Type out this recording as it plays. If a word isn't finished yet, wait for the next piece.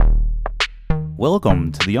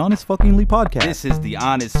Welcome to the Honest Fuckingly Podcast. This is the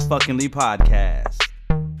Honest Fuckingly Podcast.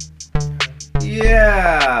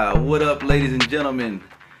 Yeah, what up, ladies and gentlemen?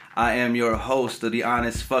 I am your host of the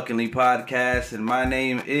Honest Fuckingly Podcast, and my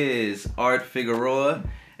name is Art Figueroa.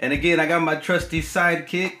 And again, I got my trusty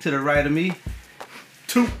sidekick to the right of me,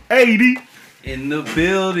 280 in the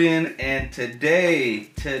building. And today,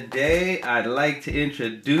 I'd like to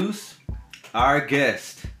introduce our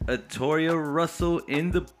guest, Atoria Russell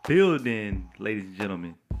in the building, ladies and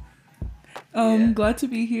gentlemen. Glad to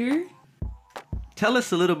be here. Tell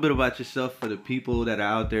us a little bit about yourself for the people that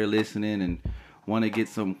are out there listening and want to get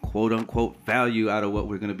some quote-unquote value out of what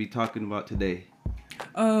we're going to be talking about today.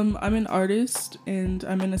 I'm an artist and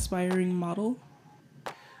I'm an aspiring model.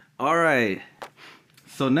 All right.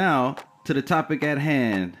 So now to the topic at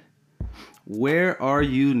hand. Where are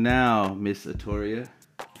you now, Miss Atoria?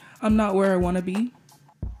 I'm not where I want to be.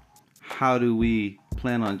 How do we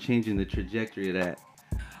plan on changing the trajectory of that?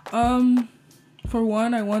 For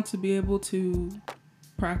one, I want to be able to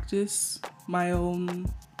practice my own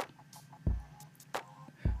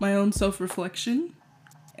self-reflection,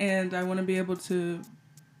 and I want to be able to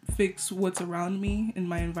fix what's around me in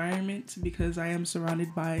my environment because I am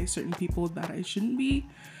surrounded by certain people that I shouldn't be.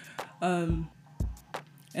 And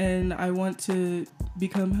I want to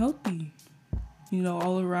become healthy,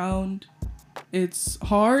 all around. It's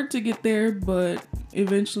hard to get there, but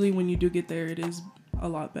eventually when you do get there, it is a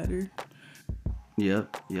lot better.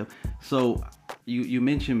 Yep. So you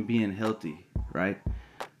mentioned being healthy, right?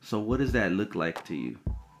 So what does that look like to you?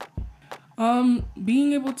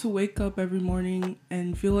 Being able to wake up every morning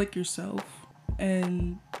and feel like yourself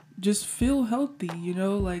and just feel healthy,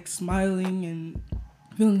 like smiling and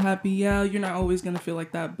feeling happy. Yeah, you're not always going to feel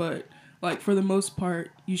like that, but like for the most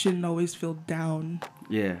part, you shouldn't always feel down.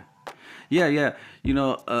 Yeah.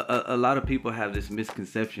 A lot of people have this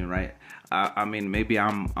misconception, right? I mean, maybe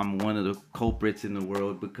I'm one of the culprits in the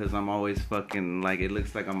world because I'm always fucking like, it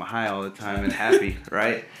looks like I'm high all the time and happy,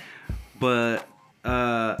 right? But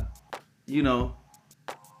you don't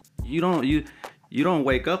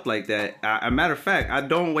wake up like that. A matter of fact, I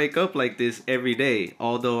don't wake up like this every day,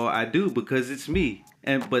 although I do because it's me.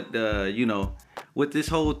 But with this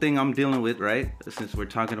whole thing I'm dealing with, right? Since we're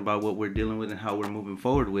talking about what we're dealing with and how we're moving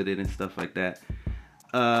forward with it and stuff like that.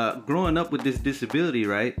 Growing up with this disability,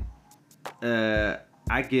 right?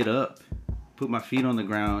 I get up, put my feet on the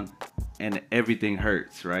ground, and everything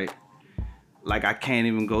hurts, right? Like I can't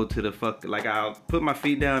even go to the like I'll put my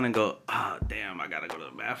feet down and go, oh damn, I gotta go to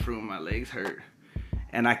the bathroom, my legs hurt.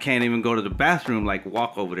 And I can't even go to the bathroom, like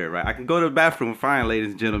walk over there, right? I can go to the bathroom fine,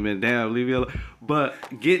 ladies and gentlemen, damn, leave me alone. But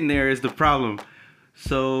getting there is the problem.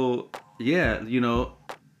 So yeah,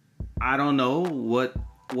 I don't know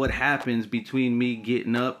what happens between me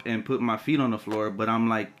getting up and putting my feet on the floor, but I'm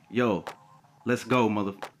like, yo, let's go,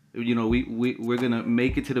 mother. We're gonna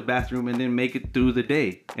make it to the bathroom and then make it through the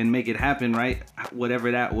day and make it happen, right?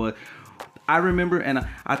 Whatever that was. I remember, and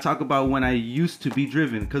I talk about when I used to be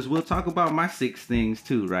driven, because we'll talk about my 6 things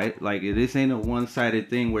too, right? Like, this ain't a one-sided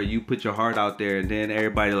thing where you put your heart out there and then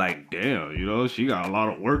everybody like, damn, she got a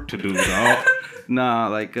lot of work to do, dog. Nah,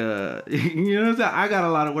 like, what I'm saying? I got a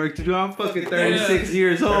lot of work to do. I'm fucking 36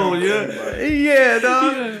 years old, yeah,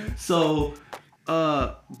 dog. Yeah. So,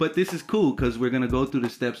 but this is cool because we're going to go through the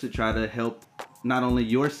steps to try to help not only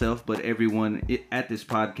yourself, but everyone at this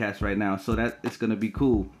podcast right now. So that it's going to be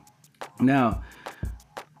cool. Now,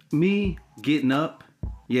 me getting up,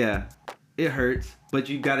 yeah, it hurts, but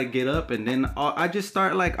you got to get up. And then I just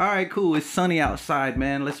start like, all right, cool. It's sunny outside,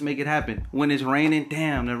 man. Let's make it happen. When it's raining,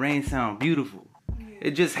 damn, the rain sound beautiful.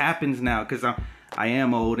 It just happens now because I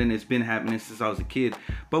am old and it's been happening since I was a kid.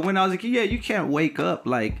 But when I was a kid, yeah, you can't wake up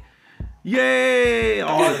like, yay,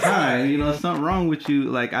 all the time. Something wrong with you,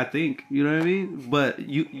 like, I think, you know what I mean? But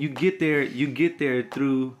you get there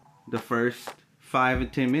through the first 5 or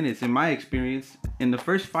 10 minutes. In my experience, in the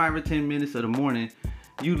first 5 or 10 minutes of the morning,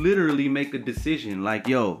 you literally make a decision like,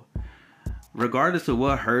 yo, regardless of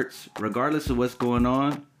what hurts, regardless of what's going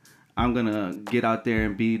on, I'm gonna get out there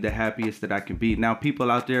and be the happiest that I can be. Now,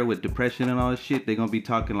 people out there with depression and all this shit, they're gonna be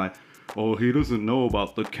talking like, oh, he doesn't know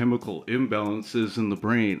about the chemical imbalances in the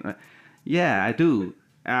brain. Yeah, I do.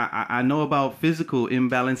 I know about physical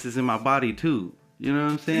imbalances in my body too. You know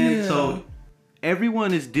what I'm saying? Yeah. So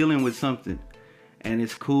everyone is dealing with something. And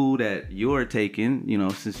it's cool that you're taking,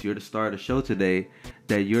 since you're the star of the show today,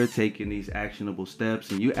 that you're taking these actionable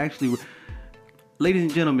steps. And you actually, ladies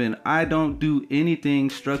and gentlemen, I don't do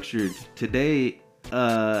anything structured. Today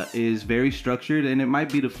is very structured, and it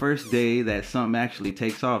might be the first day that something actually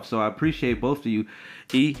takes off. So I appreciate both of you.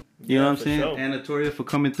 You know what I'm saying? Sure. And Atoria for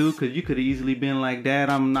coming through, because you could have easily been like,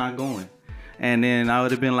 Dad, I'm not going. And then I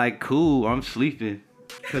would have been like, cool, I'm sleeping.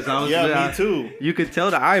 Cause I was Me too. You could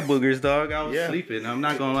tell the eye boogers, dog. I was Yeah. sleeping. I'm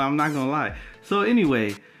not gonna lie. So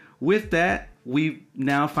anyway, with that, we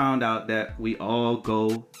now found out that we all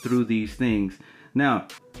go through these things. Now,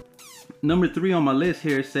 number 3 on my list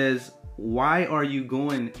here says, why are you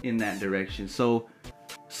going in that direction? So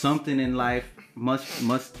something in life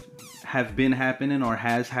must have been happening or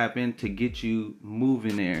has happened to get you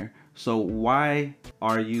moving there. So why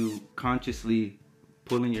are you consciously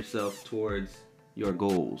pulling yourself towards your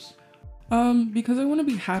goals? Because I want to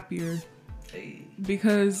be happier.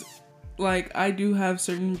 Because like I do have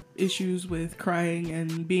certain issues with crying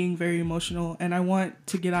and being very emotional, and I want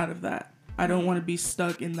to get out of that. I don't want to be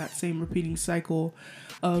stuck in that same repeating cycle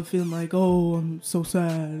of feeling like, oh, I'm so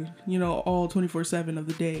sad, you know, all 24/7 of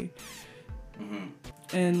the day.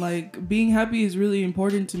 And like being happy is really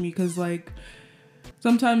important to me, because like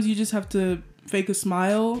sometimes you just have to fake a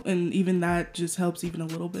smile, and even that just helps even a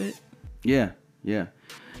little bit. Yeah.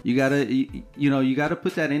 You gotta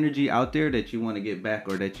put that energy out there that you want to get back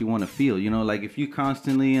or that you want to feel. You know, like if you're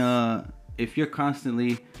constantly,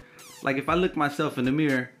 like if I look myself in the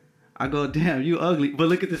mirror, I go, damn, you ugly, but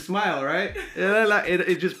look at the smile, right?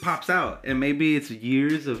 It just pops out. And maybe it's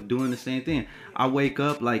years of doing the same thing. I wake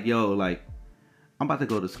up like, yo, like I'm about to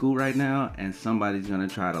go to school right now, and somebody's gonna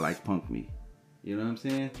try to like punk me. You know what I'm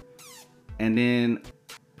saying? And then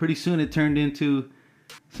pretty soon it turned into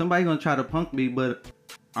somebody gonna try to punk me, but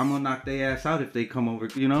I'm gonna knock their ass out if they come over,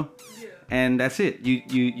 you know? Yeah. And that's it.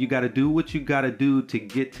 You gotta do what you gotta do to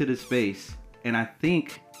get to the space. And I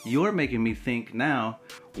think you're making me think now,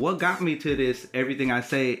 what got me to this? Everything I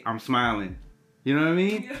say, I'm smiling. You know what I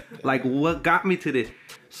mean? Yeah. Like, what got me to this?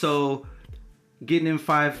 So, getting in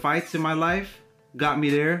 5 fights in my life got me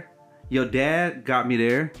there. Your dad got me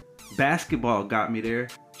there. Basketball got me there.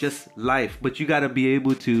 Just life. But you gotta be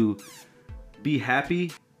able to be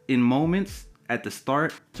happy in moments at the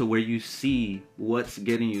start to where you see what's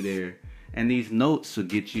getting you there. And these notes will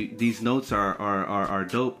get you, these notes are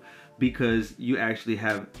dope because you actually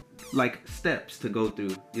have like steps to go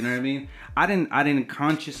through. You know what I mean? I didn't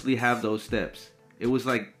consciously have those steps. It was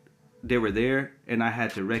like they were there and I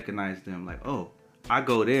had to recognize them. Like, oh, I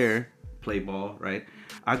go there, play ball, right?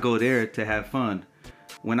 I go there to have fun.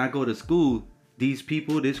 When I go to school, these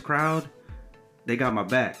people, this crowd, they got my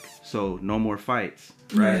back. So no more fights,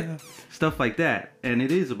 right? Yeah. Stuff like that. And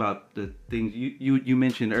it is about the things you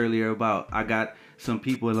mentioned earlier about I got some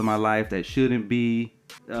people in my life that shouldn't be,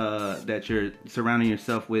 that you're surrounding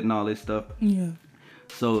yourself with and all this stuff. Yeah.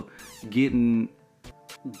 So getting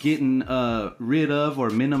rid of or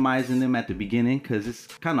minimizing them at the beginning, because it's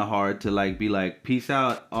kind of hard to like be like, peace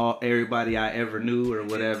out everybody I ever knew or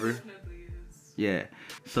whatever. It definitely is. Yeah.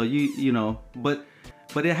 So you know, but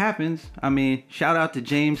it happens. I mean, shout out to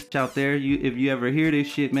James out there. If you ever hear this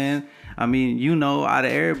shit, man. I mean, you know, out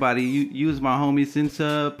of everybody, you was my homie since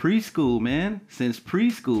preschool, man. Since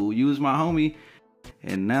preschool, you was my homie,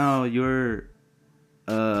 and now you're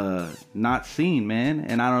not seen, man.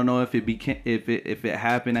 And I don't know if it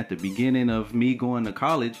happened at the beginning of me going to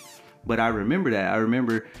college, but I remember that. I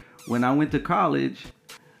remember when I went to college,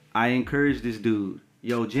 I encouraged this dude,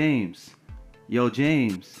 yo James,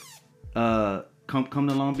 come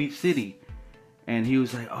to Long Beach City. And he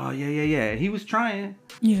was like, oh yeah. He was trying.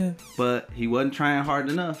 Yeah. But he wasn't trying hard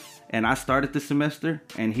enough. And I started the semester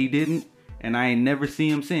and he didn't. And I ain't never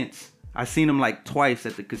seen him since. I seen him like twice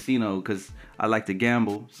at the casino because I like to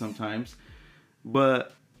gamble sometimes.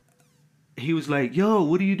 But he was like, yo,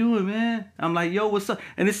 what are you doing, man? I'm like, yo, what's up?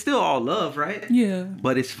 And it's still all love, right? Yeah.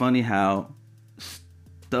 But it's funny how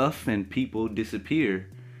stuff and people disappear.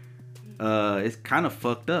 It's kind of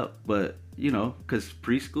fucked up, but you know, because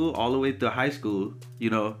preschool all the way to high school, you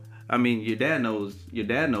know, I mean, your dad knows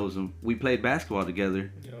him. We played basketball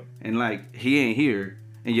together. Yep. And like, he ain't here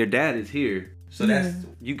and your dad is here. So that's,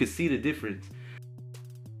 you can see the difference.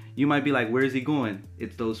 You might be like, where's he going?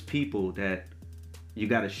 It's those people that you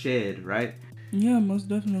got to shed, right? Yeah, most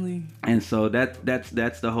definitely. And so that's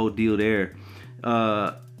the whole deal there.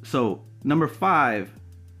 So number 5,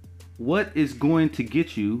 what is going to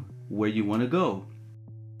get you where you want to go?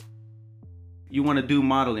 You want to do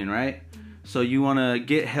modeling, right? So you want to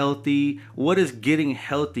get healthy. What does getting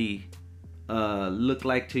healthy look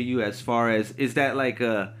like to you, as far as, is that like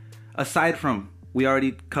aside from, we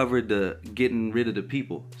already covered the getting rid of the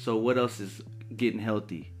people, so what else is getting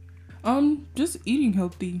healthy? Just eating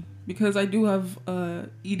healthy, because I do have a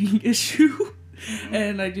eating issue.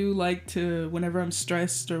 And I do like to, whenever I'm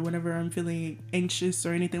stressed or whenever I'm feeling anxious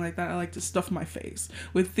or anything like that, I like to stuff my face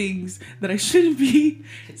with things that I shouldn't be.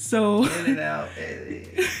 So,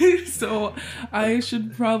 so I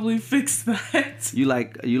should probably fix that. You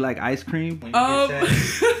like ice cream? When you Um, get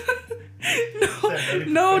sad?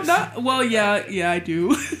 no, not well. Yeah, I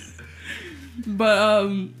do. But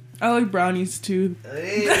I like brownies too.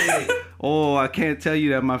 Oh, I can't tell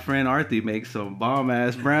you that my friend Arthur makes some bomb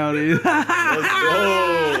ass brownies. Let's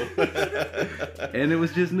go. And it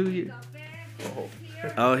was just New Year.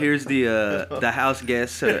 Oh, here's the house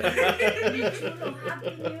guest.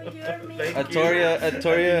 Atoria.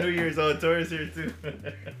 Happy New Year's. Oh, Toria's here too.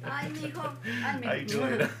 Hi, mijo. How you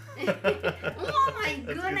doing? Oh my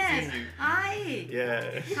goodness. seeing you. Hi.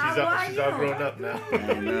 Yeah, How are she's all you? grown up now.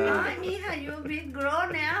 Hi, mija. You're big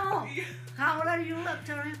grown now. How old are you,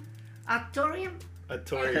 Artorium? Artorium?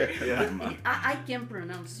 Atoria, yeah. I can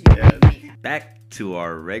pronounce you. Yeah. mija. Back to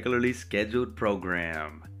our regularly scheduled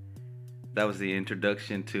program. That was the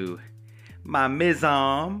introduction to my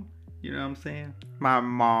mizam. You know what I'm saying? My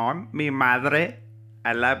mom, mi madre,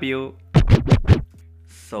 I love you.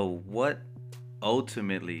 So what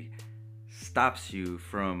ultimately stops you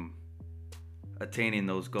from attaining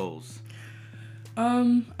those goals?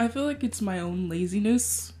 I feel like it's my own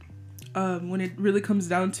laziness. When it really comes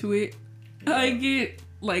down to it, I get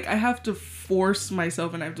like I have to force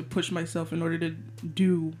myself and I have to push myself in order to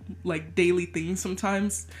do like daily things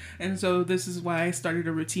sometimes. And so this is why I started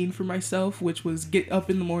a routine for myself, which was get up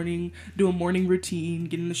in the morning, do a morning routine,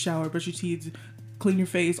 get in the shower, brush your teeth, clean your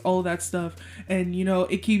face, all that stuff. And you know,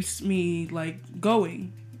 it keeps me like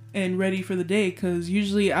going and ready for the day, because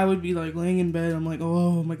usually I would be like laying in bed, I'm like,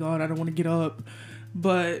 oh my god, I don't want to get up.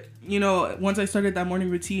 But you know, once I started that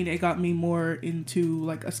morning routine, it got me more into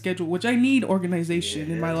like a schedule, which I need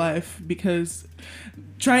organization in my life, because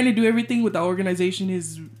trying to do everything without organization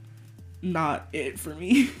is not it for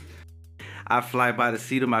me. I fly by the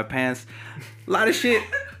seat of my pants. A lot of shit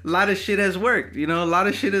has worked. You know, a lot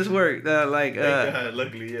of shit has worked. Thank God,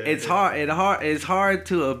 luckily, yeah. It's hard. It's hard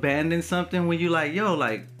to abandon something when you like, yo,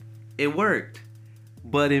 like, it worked.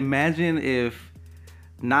 But imagine if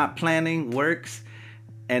not planning works,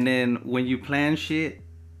 and then when you plan shit,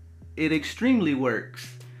 it extremely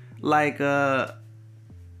works. Like,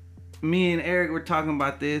 me and Eric were talking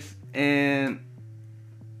about this, and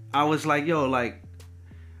I was like, yo, like,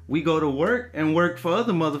 we go to work and work for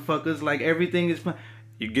other motherfuckers. Like, everything is planned.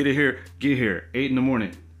 You get here, 8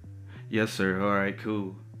 a.m. Yes, sir. All right,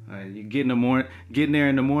 cool. All right, you get in there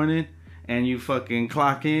in the morning, and you fucking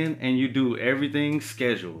clock in, and you do everything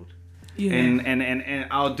scheduled. Yeah. And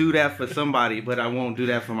I'll do that for somebody, but I won't do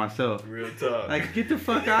that for myself. Real talk. Like, get the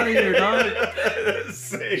fuck out of here, dog.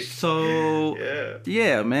 Sick. So,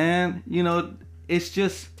 yeah, man. You know, it's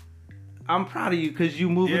just, I'm proud of you because you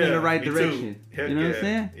moving in the right me too. direction. Heck You know what I'm yeah.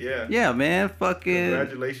 saying? Yeah. Yeah, man. Fucking.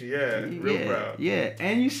 Congratulations, yeah. Real proud. Yeah.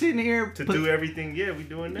 And you sitting here. To do everything, we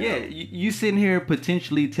doing now. Yeah, you sitting here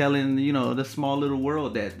potentially telling, you know, the small little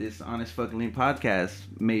world that this Honest Fucking Lean podcast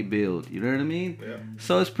may build. You know what I mean? Yeah.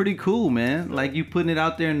 So it's pretty cool, man. Like, you putting it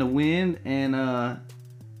out there in the wind, and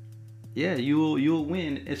yeah, you'll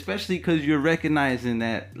win, especially because you're recognizing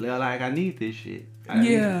that, like, I need this shit. I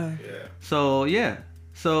need it. Yeah.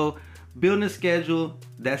 So building a schedule,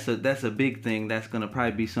 that's a big thing. That's gonna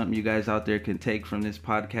probably be something you guys out there can take from this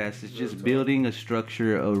podcast. It's just building a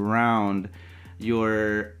structure around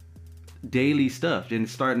your daily stuff, and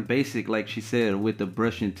starting basic, like she said, with the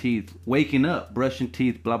brushing teeth, waking up, brushing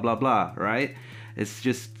teeth, blah blah blah. Right?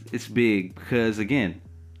 It's big, because again,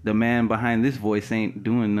 the man behind this voice ain't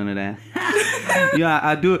doing none of that. Yeah,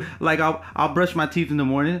 I do it. Like, I'll brush my teeth in the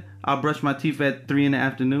morning. I'll brush my teeth at 3 in the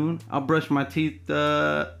afternoon. I'll brush my teeth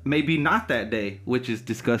maybe not that day, which is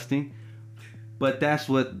disgusting. But that's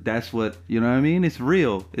what you know what I mean? It's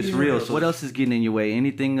real. It's real. So what else is getting in your way?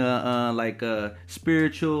 Anything like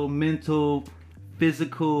spiritual, mental,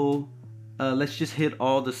 physical? Let's just hit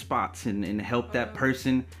all the spots and help that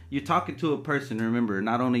person. You're talking to a person, remember,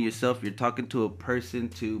 not only yourself, you're talking to a person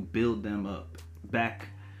to build them up back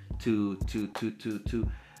to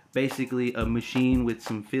basically a machine with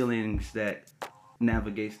some feelings that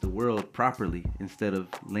navigates the world properly, instead of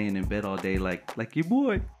laying in bed all day like your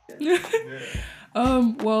boy.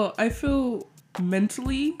 Well, I feel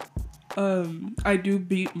mentally, I do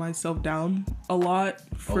beat myself down a lot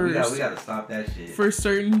for we gotta stop that shit. for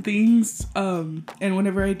certain things. And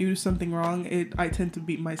whenever I do something wrong, I tend to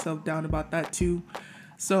beat myself down about that too.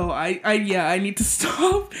 So I need to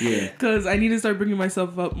stop. Yeah. Because I need to start bringing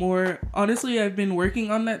myself up more. Honestly, I've been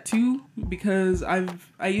working on that too, because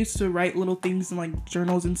I used to write little things in like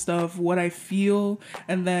journals and stuff, what I feel,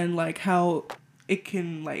 and then like how it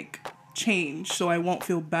can like change, so I won't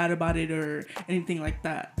feel bad about it or anything like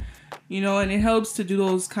that. You know, and it helps to do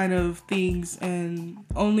those kind of things, and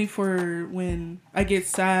only for when I get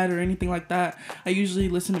sad or anything like that, I usually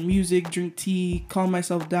listen to music, drink tea, calm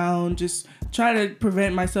myself down, just try to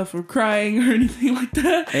prevent myself from crying or anything like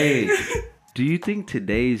that. Hey, do you think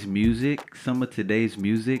some of today's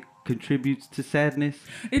music contributes to sadness?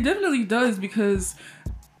 It definitely does, because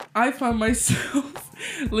I found myself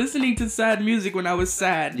listening to sad music when I was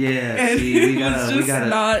sad. Yeah, and see, it was just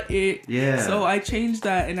not it. Yeah. So I changed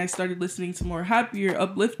that, and I started listening to more happier,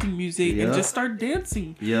 uplifting music, and just start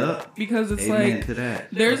dancing. Yup. Because it's Amen like to that.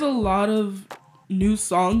 there's a lot of new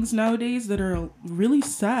songs nowadays that are really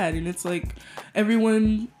sad, and it's like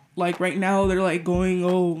everyone, like right now, they're like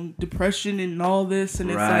going, depression and all this, and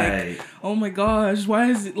it's like, oh my gosh, why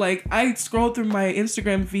is it like I scroll through my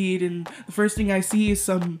Instagram feed and the first thing I see is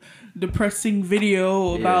some depressing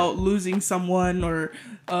video about losing someone or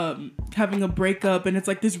having a breakup, and it's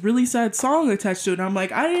like this really sad song attached to it, and I'm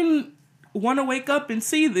like, I didn't want to wake up and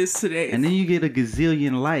see this today. And then you get a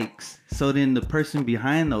gazillion likes. So then the person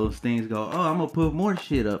behind those things go, oh, I'm going to put more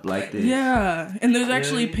shit up like this. Yeah. And there's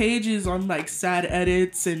actually pages on like sad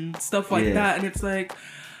edits and stuff like that. And it's like,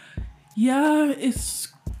 yeah, it's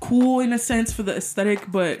cool in a sense for the aesthetic,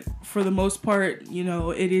 but for the most part, you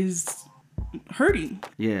know, it is hurting.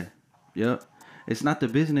 Yeah. Yep. It's not the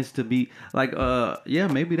business to be like,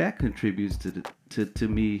 maybe that contributes to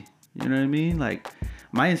me. You know what I mean? Like,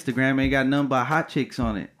 my Instagram ain't got nothing but hot chicks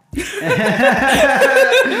on it. So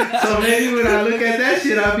maybe when I look at that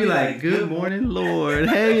shit, I'll be like, good morning, Lord.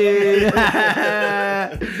 Hey.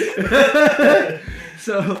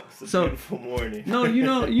 so Beautiful morning. no,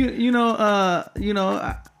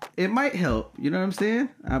 it might help. You know what I'm saying?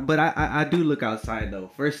 But I do look outside though.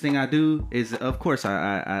 First thing I do is, of course,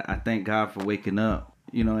 I thank God for waking up.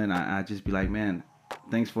 You know, and I just be like, man,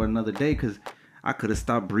 thanks for another day, because I could have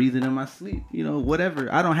stopped breathing in my sleep, you know,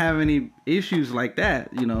 whatever. I don't have any issues like that,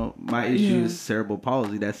 you know. My issue is cerebral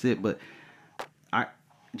palsy, that's it. But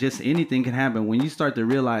just anything can happen when you start to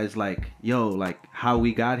realize, like, yo, like how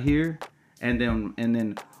we got here, and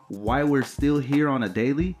then why we're still here on a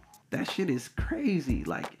daily. That shit is crazy.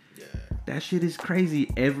 Like, that shit is crazy.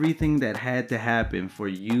 Everything that had to happen for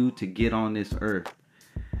you to get on this earth,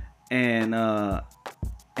 and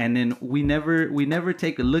then we never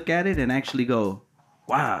take a look at it and actually go,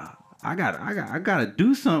 wow, I gotta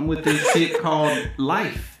do something with this shit called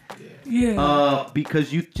life. Yeah.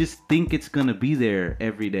 Because you just think it's gonna be there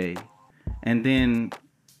every day, and then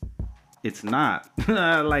it's not.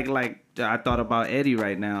 like I thought about Eddie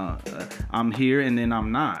right now. I'm here and then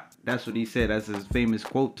I'm not. That's what he said. That's his famous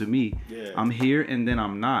quote to me. Yeah. I'm here and then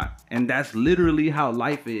I'm not. And that's literally how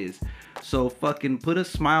life is. So fucking put a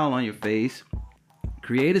smile on your face,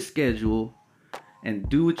 create a schedule, and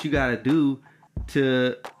do what you gotta do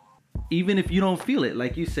to, even if you don't feel it,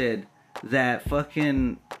 like you said, that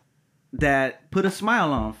put a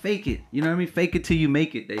smile on, fake it. You know what I mean? Fake it till you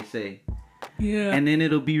make it, they say. Yeah. And then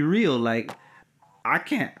it'll be real. Like, I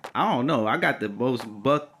don't know. I got the most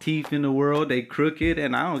buck teeth in the world. They crooked,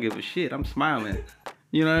 and I don't give a shit. I'm smiling.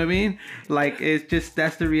 You know what I mean? Like, it's just,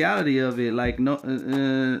 that's the reality of it. Like,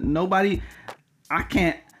 nobody, I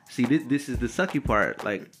can't, see, this is the sucky part.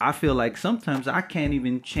 Like, I feel like sometimes I can't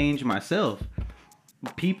even change myself.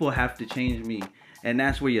 People have to change me. And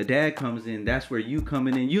that's where your dad comes in. That's where you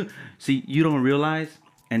coming in. You don't realize,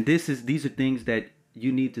 and these are things that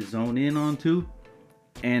you need to zone in on too,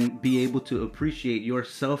 and be able to appreciate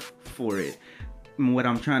yourself for it. And what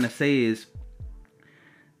I'm trying to say is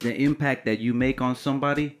the impact that you make on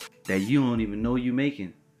somebody that you don't even know you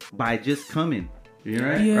making by just coming. You know,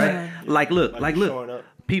 right? Yeah. Right? Like look. showing up.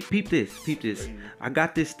 Peep this. I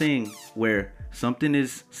got this thing where something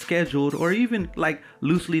is scheduled, or even like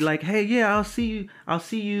loosely like, hey, yeah, I'll see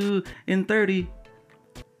you in 30.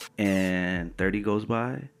 And 30 goes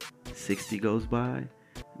by, 60 goes by,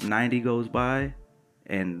 90 goes by,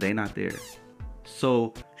 and they not there.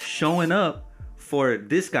 So showing up for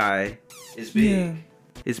this guy is big. Yeah.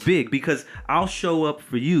 It's big because I'll show up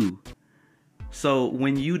for you. So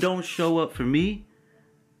when you don't show up for me,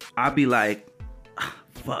 I'll be like,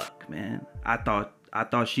 fuck, man. I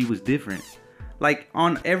thought she was different. Like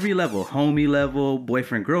on every level, homie level,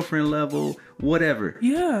 boyfriend, girlfriend level, whatever.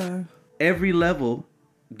 Yeah. Every level,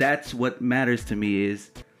 that's what matters to me,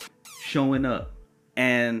 is showing up.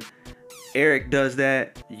 And Eric does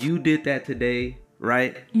that. You did that today,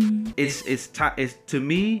 right? Mm-hmm. It's to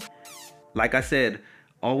me, like I said,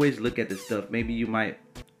 always look at the stuff. Maybe you might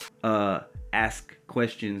ask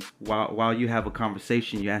questions while you have a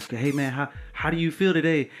conversation. You ask, hey man, how do you feel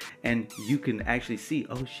today? And you can actually see,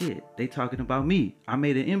 oh shit, they talking about me. I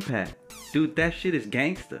made an impact. Dude, that shit is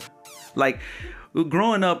gangster. Like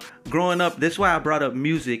growing up, that's why I brought up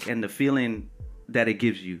music and the feeling that it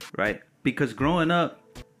gives you, right? Because growing up,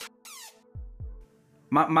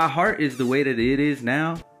 my heart is the way that it is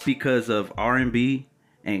now because of R&B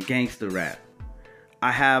and gangster rap.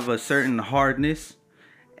 I have a certain hardness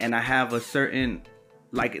and I have a certain,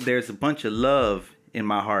 like, there's a bunch of love in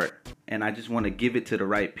my heart and I just want to give it to the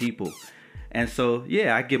right people. And so,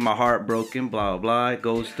 yeah, I get my heart broken, blah, blah, it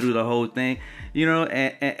goes through the whole thing, you know,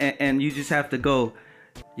 and you just have to go,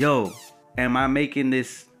 yo, am I making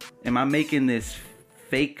this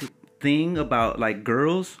fake thing about like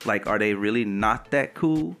girls? Like, are they really not that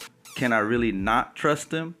cool? Can I really not trust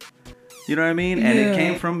them? You know what I mean? And it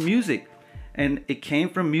came from music. And it came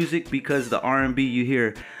from music because the R&B you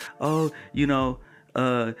hear, oh, you know,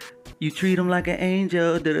 you treat them like an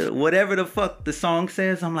angel, whatever the fuck the song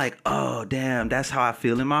says. I'm like, oh, damn, that's how I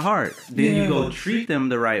feel in my heart. Then you go treat them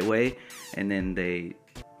the right way, and then they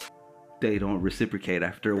don't reciprocate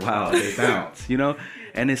after a while. They bounce, you know?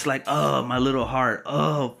 And it's like, oh, my little heart,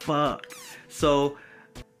 oh, fuck. So,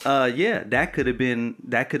 yeah, that could have been,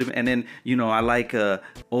 and then, you know, I like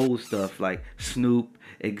old stuff like Snoop,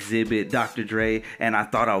 Exhibit, Dr. Dre, and I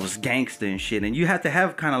thought I was gangster and shit. And you have to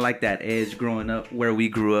have kind of like that edge growing up where we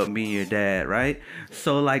grew up, me and your dad, right?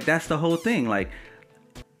 So like that's the whole thing. Like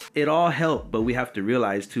it all helped, but we have to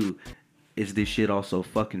realize too, is this shit also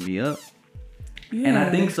fucking me up? Yeah. And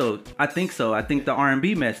I think so. I think the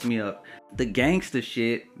R&B messed me up. The gangster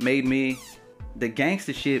shit made me.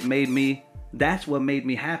 That's what made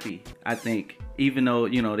me happy. I think, even though,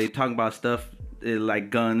 you know, they talk about stuff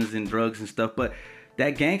like guns and drugs and stuff, but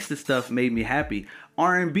that gangster stuff made me happy.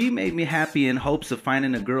 R&B made me happy in hopes of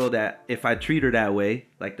finding a girl that if I treat her that way,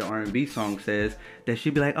 like the R&B song says, that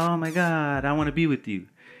she'd be like, oh my God, I want to be with you.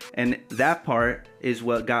 And that part is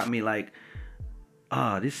what got me like,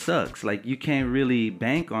 oh, this sucks. Like you can't really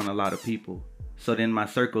bank on a lot of people. So then my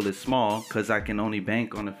circle is small because I can only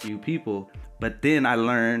bank on a few people. But then I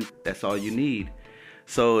learned that's all you need.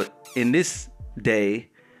 So in this day,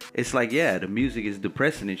 it's like, yeah, the music is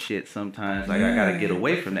depressing and shit sometimes. Like, I gotta get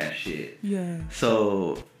away from that shit. Yeah.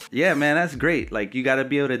 So, yeah, man, that's great. Like, you gotta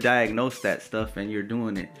be able to diagnose that stuff, and you're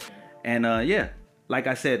doing it. And, yeah, like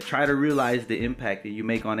I said, try to realize the impact that you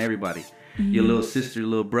make on everybody. Mm-hmm. Your little sister,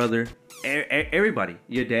 little brother, everybody.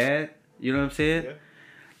 Your dad, you know what I'm saying? Yeah.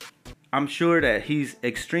 I'm sure that he's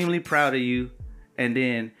extremely proud of you, and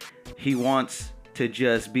then he wants to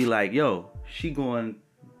just be like, yo, she going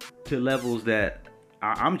to levels that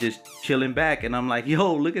I'm just chilling back, and I'm like,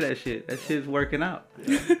 yo, look at that shit. That shit's working out.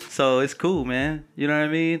 So it's cool, man. You know what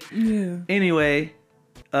I mean? Yeah. Anyway,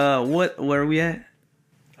 where are we at?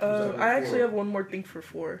 I actually have one more thing for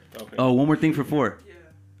 4. Okay. Oh, one more thing for 4. Yeah.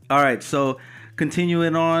 All right. So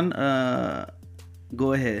continuing on,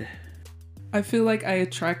 go ahead. I feel like I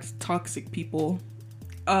attract toxic people.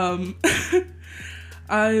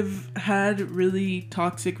 I've had really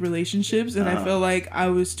toxic relationships, and I feel like I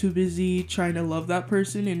was too busy trying to love that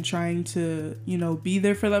person and trying to, you know, be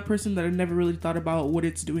there for that person that I never really thought about what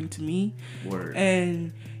it's doing to me. Word.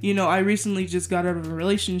 And, you know, I recently just got out of a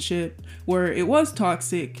relationship where it was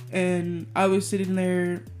toxic, and I was sitting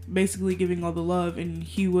there basically giving all the love, and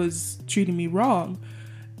he was treating me wrong.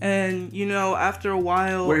 And, you know, after a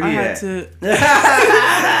while, Where I he had at? to...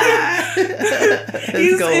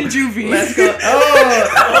 He's in juvie. Let's go. Oh,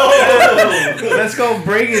 let's go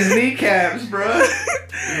break his kneecaps, bro.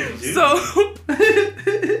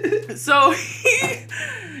 So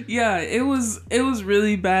yeah, it was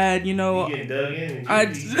really bad, you know. You getting dug in?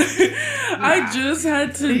 I just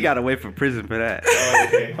had to. He got away from prison for that.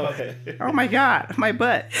 Oh, okay. Oh my God, my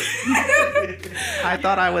butt. I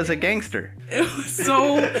thought I was a gangster. It was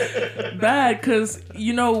so bad because,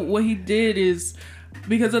 you know, what he did is,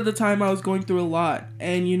 because at the time I was going through a lot,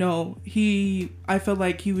 and, you know, I felt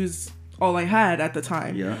like he was all I had at the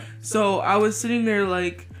time. Yeah. So I was sitting there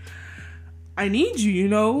like, I need you, you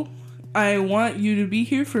know? I want you to be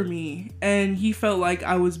here for me. And he felt like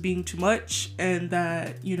I was being too much, and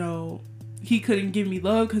that, you know, he couldn't give me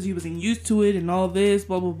love because he wasn't used to it and all this,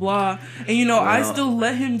 blah, blah, blah. And, you know, I still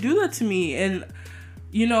let him do that to me. And,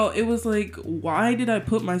 you know, it was like, why did I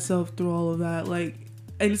put myself through all of that? Like,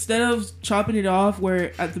 instead of chopping it off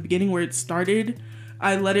where at the beginning where it started,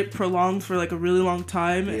 I let it prolong for like a really long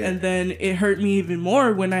time, and then it hurt me even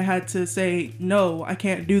more when I had to say no, I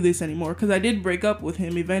can't do this anymore, because I did break up with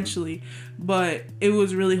him eventually, but it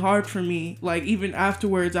was really hard for me. Like even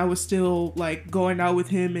afterwards I was still like going out with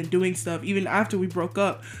him and doing stuff even after we broke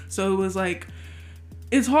up. So it was like,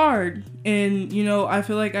 it's hard. And you know, I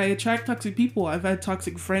feel like I attract toxic people. I've had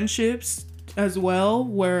toxic friendships as well,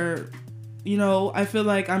 where, you know, I feel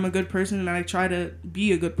like I'm a good person and I try to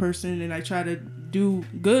be a good person and I try to do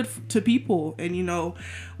good to people, and you know,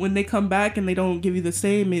 when they come back and they don't give you the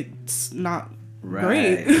same, it's not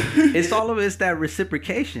great. It's that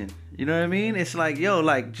reciprocation. You know what I mean? It's like, yo,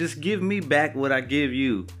 like, just give me back what I give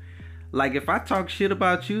you. Like, if I talk shit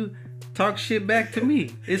about you, talk shit back to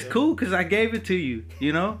me. It's cool because I gave it to you,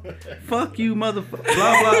 you know? Fuck you, motherfucker.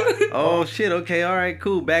 Blah, blah. Oh, shit. Okay. All right.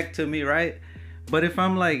 Cool. Back to me, right? But if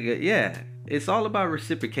I'm like, yeah, it's all about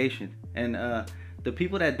reciprocation. And the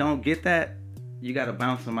people that don't get that, you got to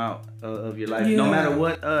bounce them out of your life. No matter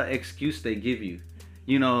what excuse they give you.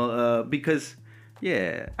 You know, because,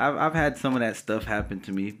 yeah, I've had some of that stuff happen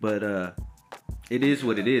to me. But it is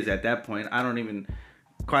what it is at that point.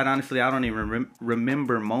 Quite honestly, I don't even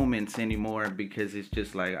remember moments anymore, because it's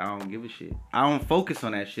just like, I don't give a shit. I don't focus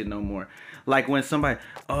on that shit no more. Like when somebody,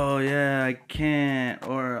 oh yeah, I can't,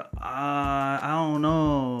 or I don't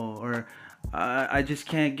know, or I just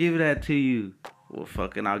can't give that to you. Well,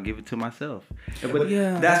 fucking, I'll give it to myself. But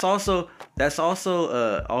that's also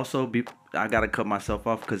I gotta cut myself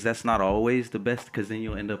off, because that's not always the best, because then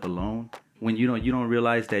you'll end up alone when you don't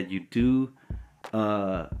realize that you do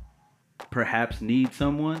perhaps need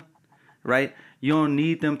someone, right? You don't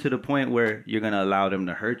need them to the point where you're gonna allow them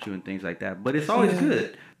to hurt you and things like that. But it's always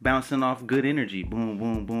good bouncing off good energy. Boom,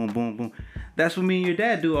 boom, boom, boom, boom. That's what me and your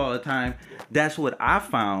dad do all the time. That's what I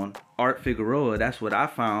found, Art Figueroa. That's what I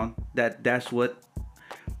found. That's what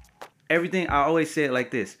everything. I always say it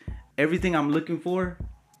like this: everything I'm looking for,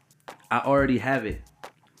 I already have it,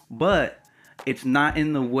 but it's not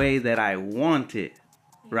in the way that I want it,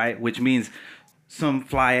 right? Which means some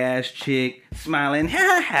fly ass chick smiling,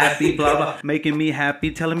 happy, blah blah, making me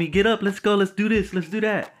happy, telling me get up, let's go, let's do this, let's do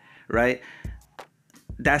that, right?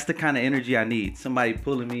 That's the kind of energy I need. Somebody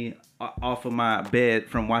pulling me off of my bed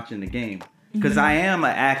from watching the game. Because I am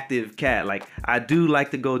an active cat. Like, I do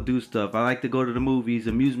like to go do stuff. I like to go to the movies,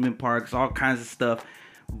 amusement parks, all kinds of stuff.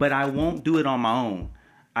 But I won't do it on my own.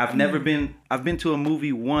 I've been to a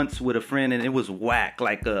movie once with a friend, and it was whack.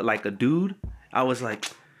 Like a dude. I was like,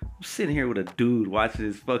 I'm sitting here with a dude watching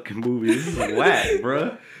this fucking movie. This is whack,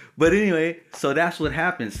 bruh. But anyway, so that's what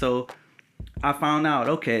happened. So I found out,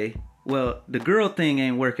 okay, well, the girl thing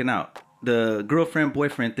ain't working out. The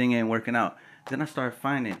girlfriend-boyfriend thing ain't working out. Then I started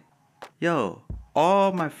finding, yo,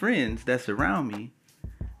 all my friends that surround me,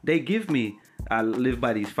 they give me, I live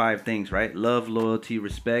by these 5 things, right? Love, loyalty,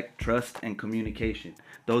 respect, trust, and communication.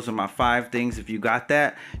 Those are my 5 things. If you got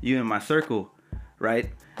that, you in my circle, right?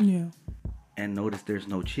 Yeah. And notice there's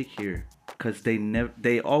no chick here, because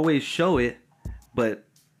they always show it, but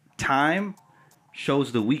time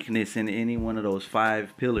shows the weakness in any one of those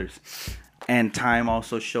 5 pillars, and time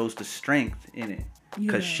also shows the strength in it,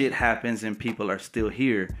 because shit happens and people are still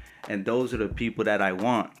here, and those are the people that I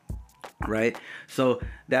want, right? So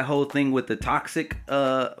that whole thing with the toxic,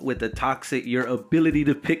 your ability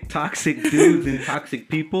to pick toxic dudes and toxic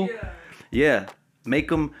people, make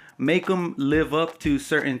them live up to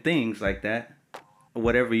certain things like that,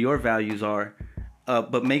 whatever your values are.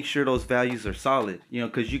 But make sure those values are solid, you know,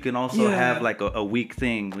 because you can also have like a weak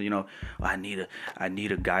thing, you know. I need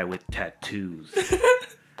a guy with tattoos.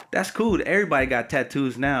 That's cool. Everybody got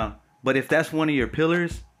tattoos now, but if that's one of your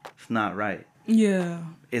pillars, it's not right. Yeah.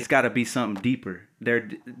 It's got to be something deeper. They're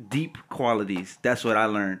deep qualities. That's what I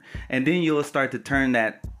learned, and then you'll start to turn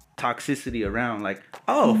that toxicity around. Like,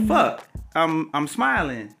 oh fuck, I'm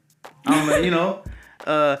smiling. You know.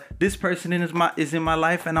 This person is in my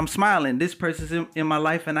life and I'm smiling. This person's in my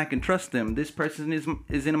life and I can trust them. This person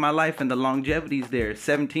is in my life and the longevity's there.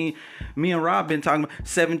 17. Me and Rob been talking about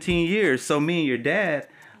 17 years. So me and your dad,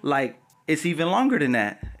 like, it's even longer than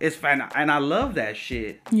that. It's fine, and I love that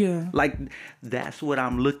shit. Yeah. Like, that's what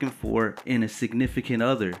I'm looking for in a significant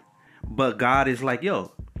other. But God is like,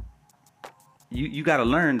 yo, you got to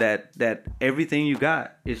learn that everything you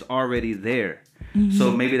got is already there. Mm-hmm.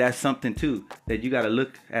 So maybe that's something too, that you got to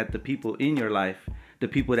look at the people in your life, the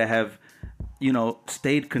people that have, you know,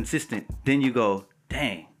 stayed consistent. Then you go,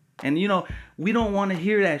 dang. And you know, we don't want to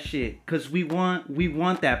hear that shit, because we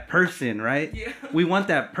want that person, right? Yeah. We want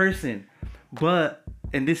that person. But,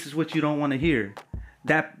 and this is what you don't want to hear,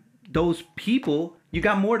 that those people, you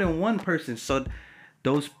got more than one person. So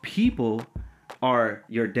those people are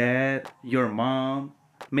your dad, your mom.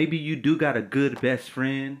 Maybe you do got a good best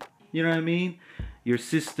friend. You know what I mean? Your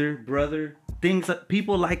sister, brother, things,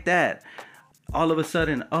 people like that. All of a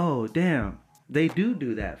sudden, oh, damn, they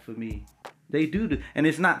do that for me. They do. And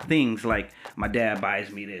it's not things like my dad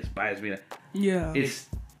buys me this, buys me that. Yeah. It's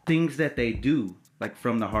things that they do, like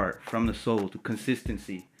from the heart, from the soul, to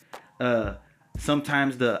consistency.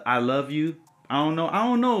 Sometimes the I love you, I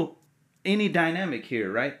don't know any dynamic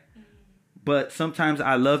here, right? But sometimes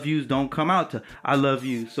I love yous don't come out to I love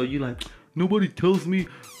you. So you like, nobody tells me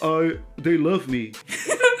they love me.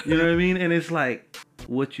 You know what I mean? And it's like,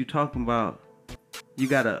 what you talking about? You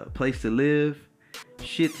got a place to live,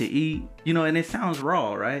 shit to eat, you know, and it sounds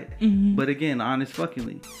raw, right? Mm-hmm. But again, honest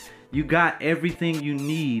fuckingly, you got everything you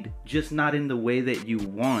need, just not in the way that you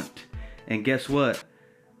want. And guess what?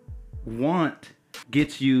 Want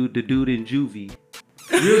gets you the dude in juvie.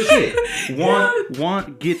 Real shit.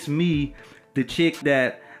 Want gets me the chick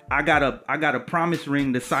that I got a promise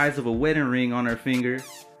ring the size of a wedding ring on her finger,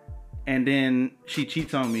 and then she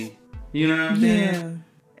cheats on me. You know what I'm saying? Yeah.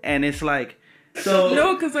 And it's like, so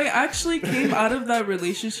No, because I actually came out of that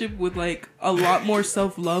relationship with like a lot more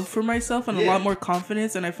self-love for myself and a lot more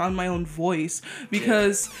confidence, and I found my own voice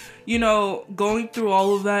because, you know, going through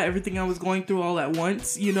all of that, everything I was going through all at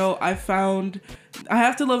once, you know, I found I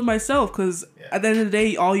have to love myself because at the end of the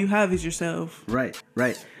day, all you have is yourself. right.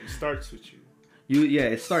 It starts with you.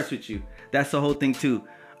 It starts with you. That's the whole thing too.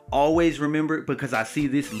 Always remember, because I see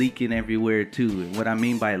this leaking everywhere too. And what I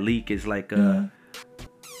mean by leak is like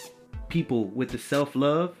people with the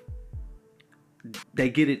self-love, they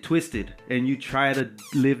get it twisted, and you try to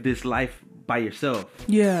live this life by yourself.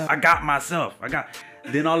 Yeah. I got myself.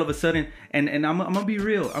 Then all of a sudden, and I'm gonna be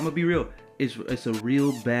real. It's a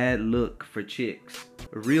real bad look for chicks.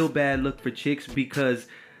 A real bad look for chicks, because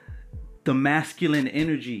the masculine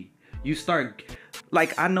energy, you start,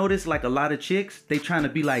 like, I notice like a lot of chicks, they trying to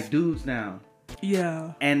be like dudes now.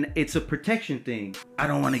 Yeah. And it's a protection thing. I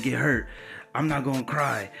don't want to get hurt. I'm not going to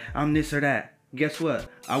cry. I'm this or that. Guess what?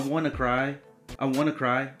 I want to cry.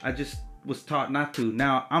 I just was taught not to.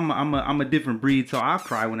 Now I'm a different breed, so I'll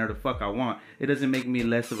cry whenever the fuck I want. It doesn't make me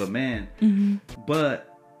less of a man. Mm-hmm.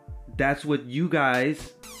 But that's what you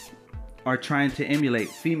guys are trying to emulate.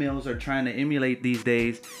 Females are trying to emulate these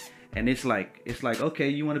days. And it's like, okay,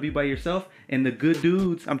 you want to be by yourself? And the good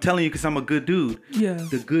dudes, I'm telling you, because I'm a good dude. Yeah.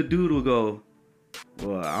 The good dude will go,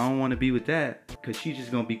 well, I don't want to be with that, because she's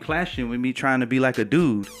just going to be clashing with me trying to be like a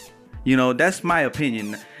dude. You know, that's my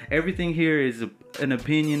opinion. Everything here is an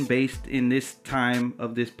opinion based in this time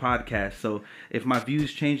of this podcast. So if my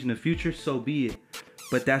views change in the future, so be it.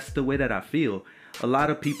 But that's the way that I feel. A lot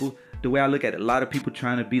of people, the way I look at it, a lot of people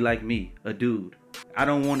trying to be like me, a dude. I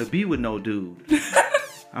don't want to be with no dude.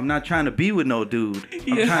 I'm not trying to be with no dude.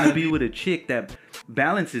 I'm trying to be with a chick that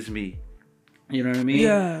balances me. You know what I mean?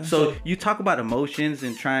 Yeah. So you talk about emotions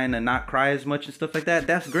and trying to not cry as much and stuff like that.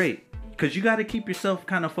 That's great. Because you got to keep yourself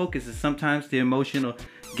kind of focused. And sometimes the emotion will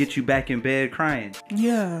get you back in bed crying.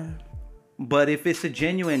 Yeah. But if it's a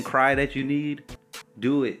genuine cry that you need,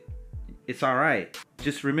 do it. It's all right.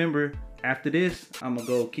 Just remember, after this, I'm going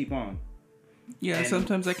to go keep on. Yeah, And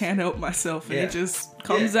sometimes I can't help myself and Yeah. it just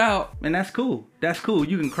comes out. And that's cool. That's cool.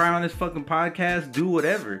 You can cry on this fucking podcast, do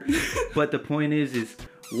whatever. But the point is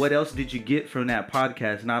what else did you get from that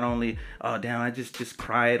podcast? Not only, oh damn, I just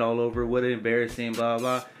cried all over, what embarrassing, blah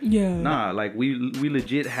blah. Yeah. Nah, like we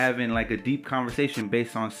legit having like a deep conversation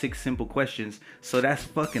based on 6 simple questions. So that's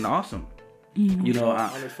fucking awesome. Mm-hmm. You know,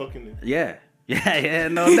 Honest fucking. yeah. Yeah,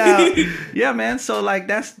 no doubt. Yeah, man. So like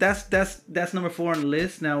that's number 4 on the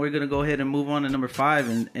list. Now we're gonna go ahead and move on to number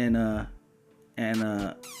 5 and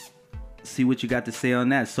see what you got to say on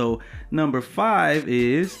that. So number 5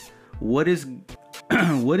 is what is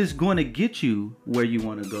going to get you where you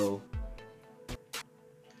want to go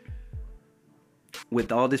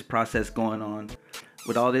with all this process going on,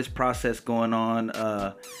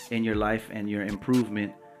 in your life and your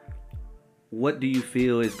improvement. What do you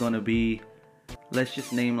feel is going to be, let's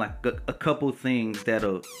just name like a couple things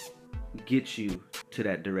that'll get you to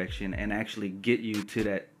that direction and actually get you to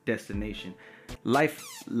that destination. Life,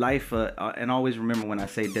 and always remember when I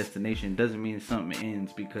say destination, doesn't mean something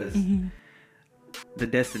ends, because the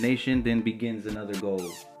destination then begins another goal.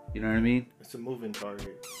 You know what I mean? It's a moving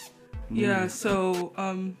target. Yeah, so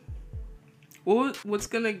what's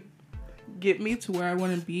gonna get me to where I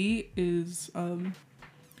want to be is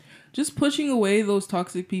just pushing away those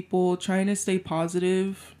toxic people, trying to stay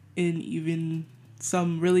positive in even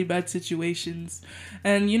some really bad situations,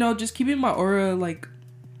 and, you know, just keeping my aura like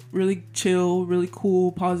really chill, really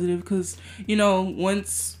cool, positive, because, you know,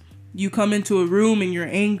 once you come into a room and you're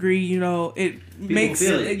angry, you know, it makes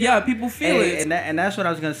feel it. Yeah, people feel it. And that's what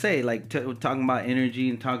I was gonna say. Like talking about energy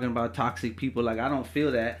and talking about toxic people. Like I don't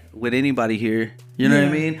feel that with anybody here. You know what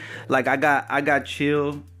I mean? Like I got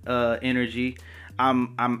chill energy.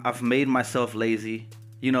 I've made myself lazy.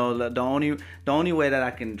 You know, the only way that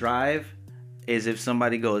I can drive is if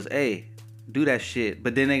somebody goes, hey, do that shit.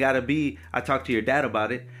 But then they gotta be. I talked to your dad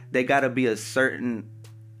about it. They gotta be a certain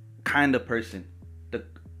kind of person.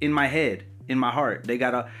 In my head, in my heart, they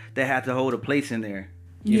have to hold a place in there.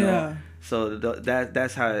 You know? So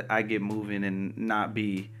that's how I get moving and not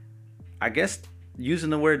be. I guess using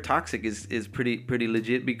the word toxic is pretty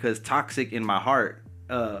legit, because toxic in my heart,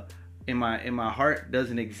 in my heart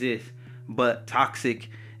doesn't exist, but toxic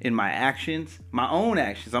in my actions, my own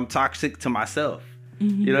actions. I'm toxic to myself.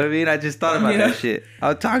 Mm-hmm. You know what I mean? I just thought about that shit.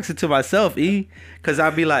 I'm toxic to myself, because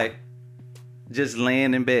I'd be like, just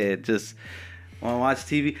laying in bed, just want to watch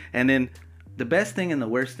TV. And then the best thing and the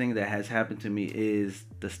worst thing that has happened to me is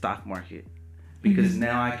the stock market, because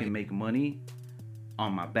now I can make money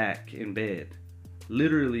on my back in bed.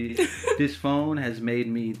 Literally, this phone has made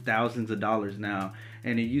me thousands of dollars now,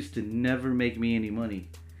 and it used to never make me any money.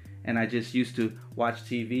 And I just used to watch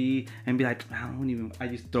TV and be like, I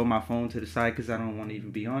used to throw my phone to the side because I don't want to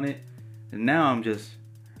even be on it. And now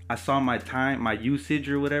I saw my time, my usage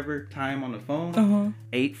or whatever, time on the phone,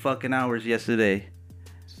 8 fucking hours yesterday.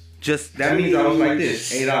 Just, that means I was like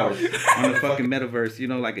this, 8 hours on the fucking metaverse, you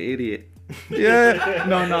know, like an idiot. Yeah.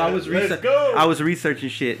 No, I was researching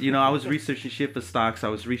shit. You know, I was researching shit for stocks. I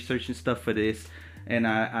was researching stuff for this. And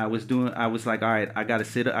I was like, all right, I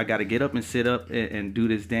gotta get up and sit up and do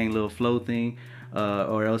this dang little flow thing,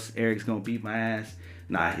 or else Eric's gonna beat my ass.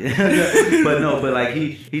 Nah, but like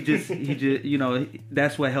he just, you know,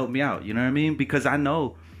 that's what helped me out. You know what I mean? Because I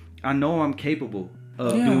know I'm capable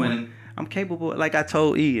of doing. I'm capable. Like I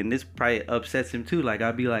told E, and this probably upsets him too. Like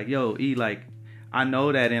I'd be like, yo, E, like I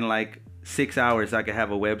know that in like 6 hours I could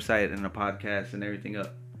have a website and a podcast and everything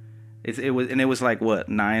up. It was like what,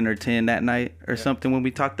 9 or 10 that night or something when we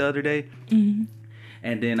talked the other day. Mm-hmm.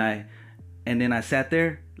 And then I sat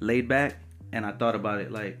there, laid back, and I thought about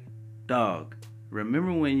it like, dog,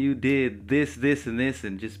 remember when you did this, and this,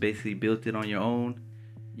 and just basically built it on your own?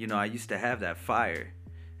 You know, I used to have that fire,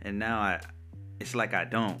 and now it's like I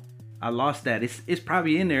don't. I lost that. It's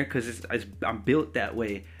probably in there because I'm built that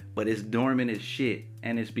way, but it's dormant as shit,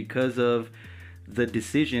 and it's because of the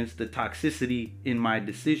decisions, the toxicity in my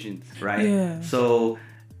decisions, right? Yeah. So,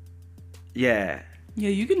 yeah. Yeah,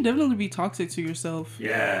 you can definitely be toxic to yourself.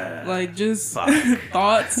 Yeah. Like just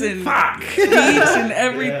thoughts and speech and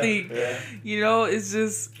everything. Yeah. You know, it's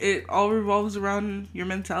just, it all revolves around your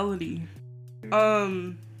mentality.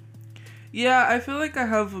 Yeah, I feel like I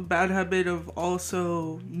have a bad habit of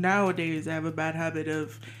also, nowadays I have a bad habit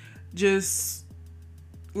of just,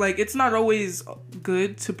 like, it's not always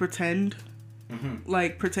good to pretend. Mm-hmm.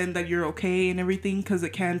 Like pretend that you're okay and everything, because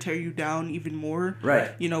it can tear you down even more. Right.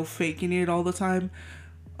 You know, faking it all the time.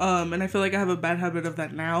 And I feel like I have a bad habit of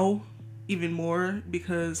that now, even more,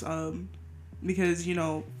 because you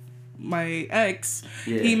know, my ex,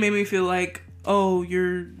 he made me feel like, oh,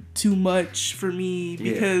 you're too much for me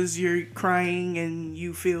because you're crying and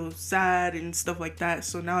you feel sad and stuff like that.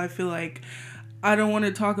 So now I feel like I don't want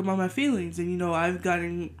to talk about my feelings. And, you know, I've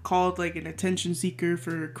gotten called like an attention seeker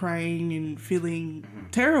for crying and feeling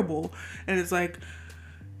terrible. And it's like,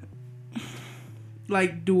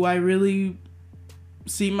 do I really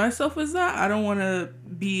see myself as that? I don't want to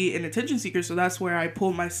be an attention seeker. So that's where I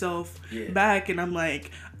pull myself back. And I'm like,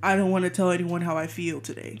 I don't want to tell anyone how I feel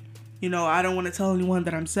today. You know, I don't want to tell anyone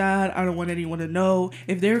that I'm sad. I don't want anyone to know.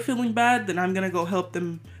 If they're feeling bad, then I'm going to go help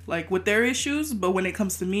them, like, with their issues. But when it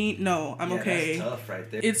comes to me, no, I'm okay. That's tough right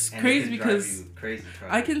there. It's crazy because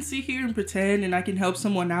I can sit here and pretend and I can help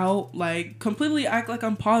someone out, like, completely act like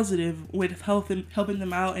I'm positive with helping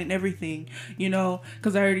them out and everything, you know,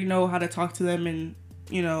 because I already know how to talk to them and,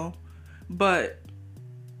 you know, but,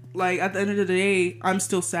 like, at the end of the day, I'm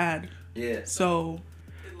still sad. Yeah.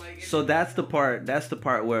 So that's the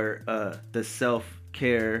part where the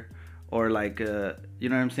self-care, or like you know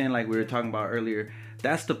what I'm saying, like we were talking about earlier,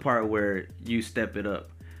 that's the part where you step it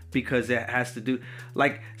up, because it has to do,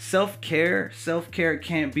 like, self-care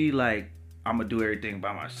can't be like, I'm gonna do everything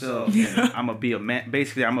by myself and I'm gonna be a man.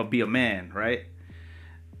 Basically, I'm gonna be a man, right?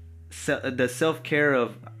 So the self-care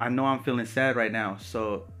of, I know I'm feeling sad right now,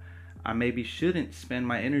 so I maybe shouldn't spend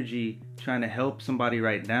my energy trying to help somebody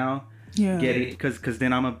right now. Get it? Because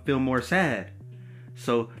then I'm gonna feel more sad.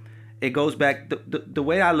 So it goes back, the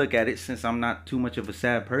way I look at it, since I'm not too much of a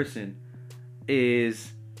sad person,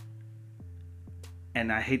 is,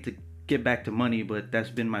 and I hate to get back to money, but that's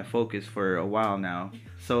been my focus for a while now.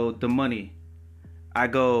 So the money, I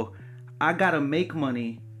gotta make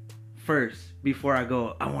money first before I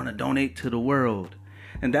go, I want to donate to the world.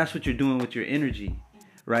 And that's what you're doing with your energy,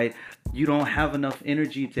 right? You don't have enough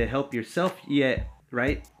energy to help yourself yet,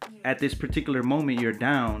 right? At this particular moment, you're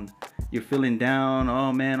down. You're feeling down,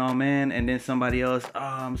 oh man. And then somebody else, oh,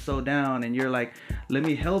 I'm so down. And you're like, let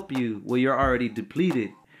me help you. Well, you're already depleted.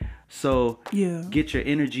 So get your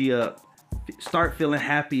energy up. Start feeling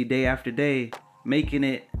happy day after day, making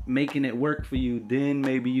it work for you. Then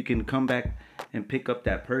maybe you can come back and pick up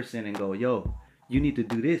that person and go, yo, you need to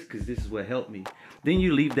do this because this is what helped me. Then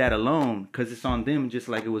you leave that alone because it's on them just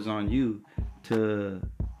like it was on you to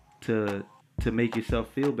make yourself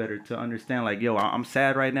feel better, to understand like, yo, I'm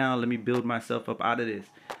sad right now. Let me build myself up out of this.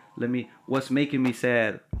 What's making me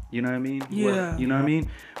sad? You know what I mean? Yeah. You know what I mean?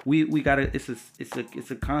 We gotta, it's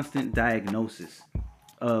a constant diagnosis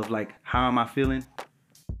of like, how am I feeling?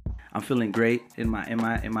 I'm feeling great in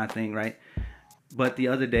my thing, right? But the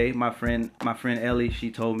other day, my friend Ellie,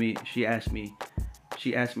 she asked me,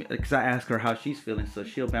 because I ask her how she's feeling, so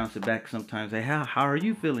she'll bounce it back sometimes. Like, how are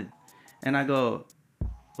you feeling? And I go,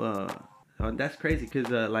 well, that's crazy, because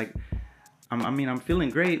like, I'm feeling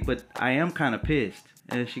great, but I am kind of pissed.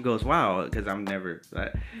 And she goes, wow, because I'm never.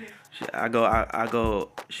 Like,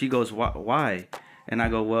 she goes, why? And I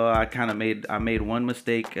go, well, I made one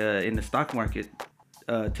mistake in the stock market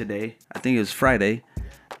today. I think it was Friday.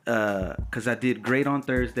 Because I did great on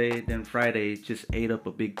Thursday, then Friday just ate up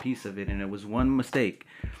a big piece of it, and it was one mistake.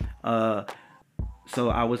 So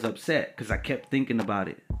I was upset because I kept thinking about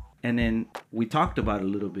it, and then we talked about it a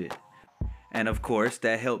little bit, and of course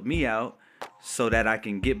that helped me out so that I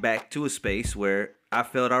can get back to a space where I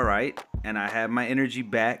felt all right and I had my energy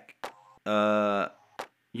back, and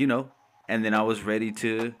then I was ready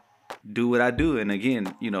to do what I do, and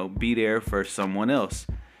again, be there for someone else.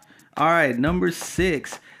 All right, number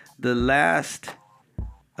 6. The last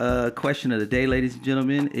question of the day, ladies and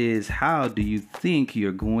gentlemen, is how do you think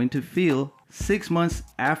you're going to feel 6 months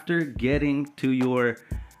after getting to your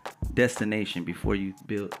destination before you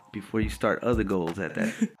start other goals at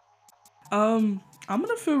that? I'm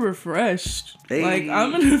gonna feel refreshed. Hey. Like,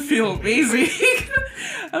 I'm gonna feel amazing.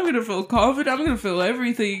 I'm gonna feel confident. I'm gonna feel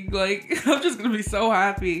everything. Like, I'm just gonna be so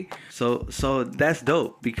happy. So that's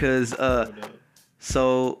dope because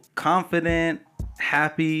so confident,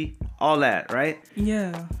 happy, all that, right?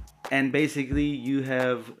 Yeah. And basically you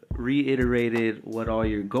have reiterated what all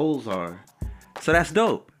your goals are. So that's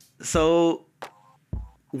dope. So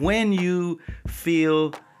when you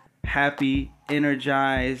feel happy,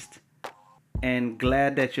 energized, and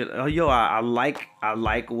glad that I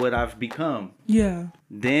like what I've become. Yeah.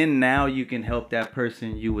 Then now you can help that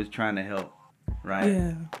person you was trying to help, right?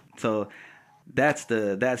 Yeah. So that's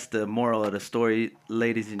the moral of the story,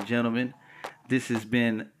 ladies and gentlemen. This has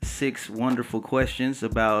been 6 wonderful questions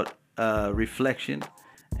about reflection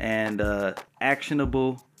and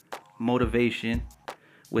actionable motivation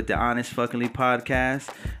with the Honest Fuckingly podcast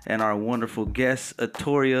and our wonderful guest,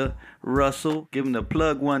 Atoria Russell. Give them the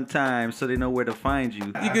plug one time so they know where to find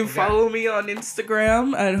you. You can follow me on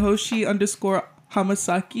Instagram at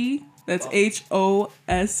Hoshi_Hamasaki. That's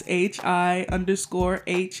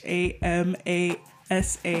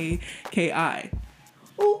HOSHI_HAMASAKI.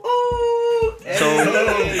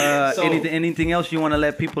 So, anything else you want to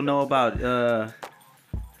let people know about?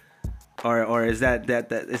 Or is that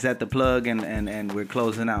the plug and we're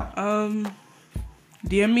closing out?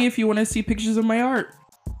 DM me if you want to see pictures of my art.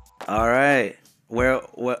 All right.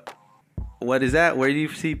 What is that? Where do you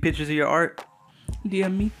see pictures of your art?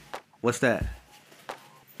 DM me. What's that?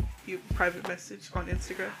 You private message on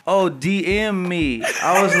Instagram. Oh, DM me.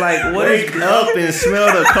 I was like, what is Wake up and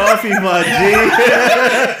smell the coffee, my G.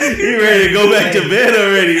 You ready to go back to bed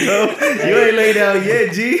already, bro? You ain't laid down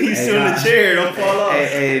yet, G. You still in the chair. Don't fall off.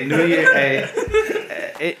 Hey, New Year.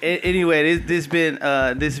 Anyway, this been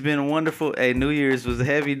wonderful. Hey, New Year's was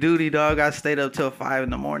heavy duty, dog. I stayed up till 5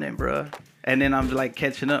 a.m, bro. And then I'm like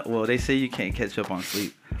catching up. Well, they say you can't catch up on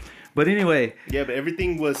sleep. But anyway. Yeah, but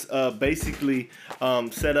everything was basically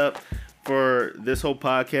set up for this whole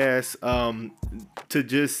podcast to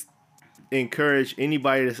just encourage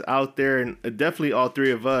anybody that's out there, and definitely all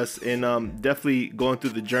 3 of us, and definitely going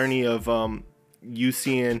through the journey of you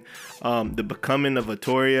seeing the becoming of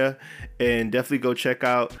Atoria, and definitely go check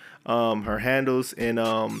out her handles and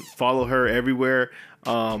follow her everywhere.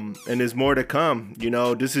 And there's more to come.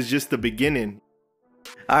 This is just the beginning.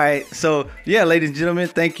 All right, so yeah, ladies and gentlemen,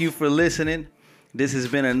 thank you for listening. This has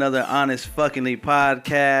been another Honest Fuckingly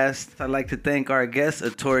podcast. I'd like to thank our guest,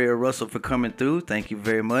 Atoria Russell, for coming through. Thank you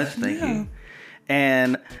very much. Thank you.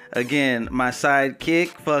 And again, my sidekick,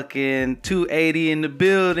 fucking 280 in the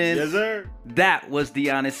building. Yes, sir. That was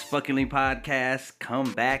the Honest Fuckingly podcast.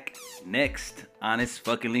 Come back next Honest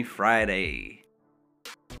Fuckingly Friday.